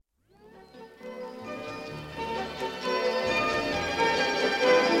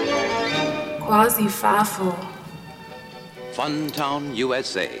Quasi-Fafo. Funtown,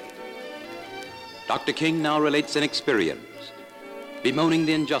 USA. Dr. King now relates an experience, bemoaning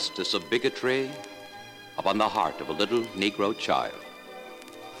the injustice of bigotry upon the heart of a little Negro child.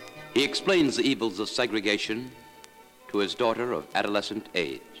 He explains the evils of segregation to his daughter of adolescent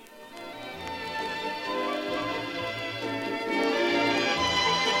age.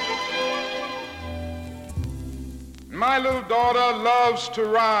 My little daughter loves to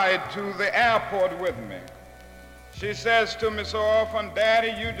ride to the airport with me. She says to me so often,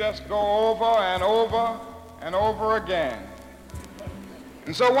 "Daddy, you just go over and over and over again."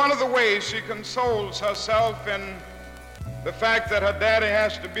 And so one of the ways she consoles herself in the fact that her daddy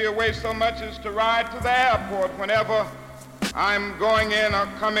has to be away so much is to ride to the airport whenever I'm going in or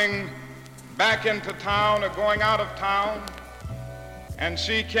coming back into town or going out of town. And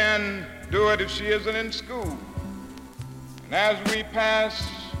she can do it if she isn't in school. And as we pass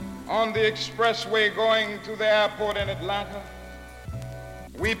on the expressway going to the airport in Atlanta,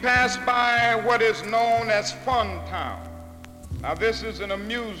 we pass by what is known as Funtown. Now this is an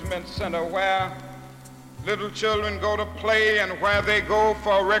amusement center where little children go to play and where they go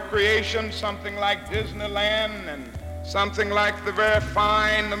for recreation, something like Disneyland and something like the very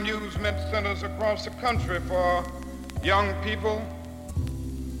fine amusement centers across the country for young people.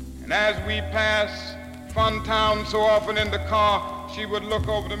 And as we pass Funtown so often in the car, she would look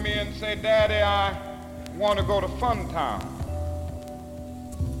over to me and say, "Daddy, I want to go to Funtown."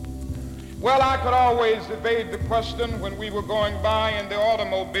 Well, I could always evade the question when we were going by in the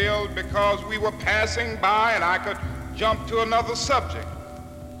automobile because we were passing by and I could jump to another subject.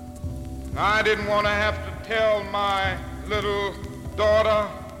 I didn't want to have to tell my little daughter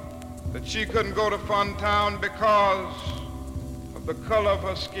that she couldn't go to Funtown because of the color of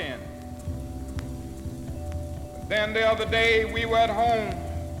her skin. Then the other day we were at home,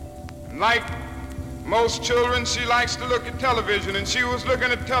 and like most children, she likes to look at television, and she was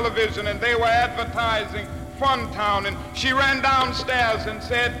looking at television and they were advertising Funtown, and she ran downstairs and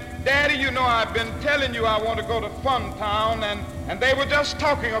said, "Daddy, you know I've been telling you I want to go to Funtown, and they were just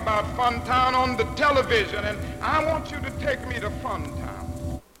talking about Funtown on the television, and I want you to take me to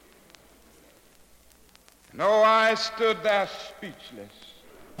Funtown." No, I stood there speechless.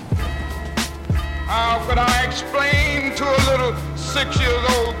 How could I explain to a little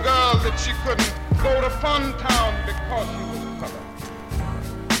 6-year-old girl that she couldn't go to Funtown because she was colored?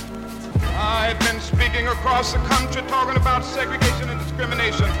 I had been speaking across the country talking about segregation and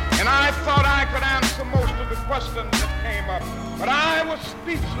discrimination, and I thought I could answer most of the questions that came up, but I was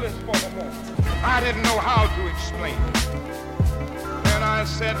speechless for the moment. I didn't know how to explain it. Then I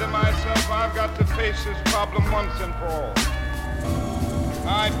said to myself, I've got to face this problem once and for all.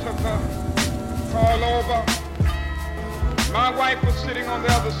 I took her all over. My wife was sitting on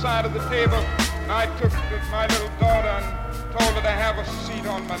the other side of the table, and I took my little daughter and told her to have a seat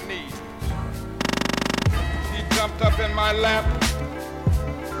on my knee. She jumped up in my lap,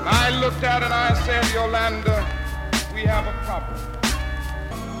 and I looked at her and I said, "Yolanda, we have a problem."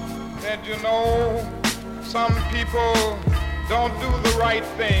 I said, "You know, some people don't do the right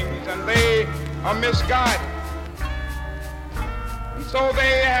things, and they are misguided. And so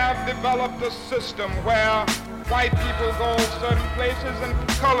they have developed a system where white people go certain places and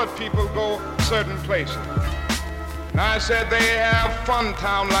colored people go certain places." And I said they have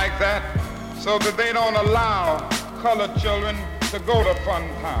Funtown like that so that they don't allow colored children to go to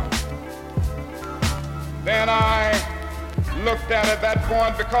Funtown. Then I looked at her at that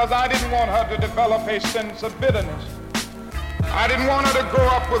point because I didn't want her to develop a sense of bitterness. I didn't want her to grow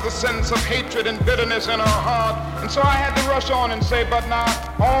up with a sense of hatred and bitterness in her heart. And so I had to rush on and say, "But not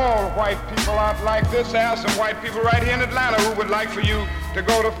all white people aren't like this. There are some white people right here in Atlanta who would like for you to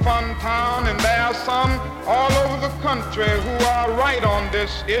go to Funtown, and there are some all over the country who are right on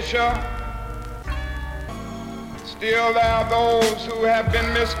this issue. Still, there are those who have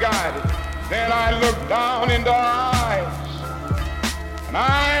been misguided." Then I looked down into her eyes, and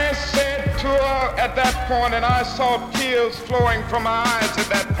I said to her at that point, and I saw tears flowing from her eyes at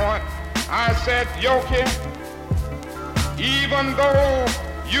that point, I said, "Yoki, even though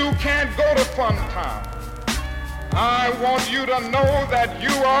you can't go to Funtown, I want you to know that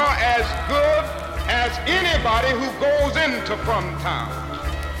you are as good as anybody who goes into Funtown."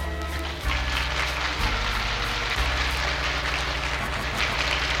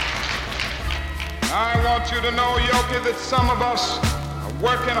 I want you to know, Yoki, that some of us are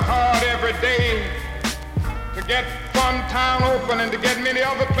working hard every day to get Funtown open and to get many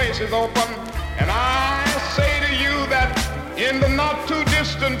other places open. And I say to you that in the not too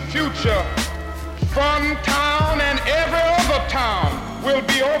distant future, Funtown and every other town will will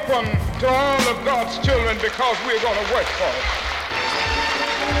be open to all of God's children because we're going to work for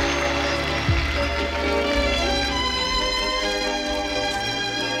it.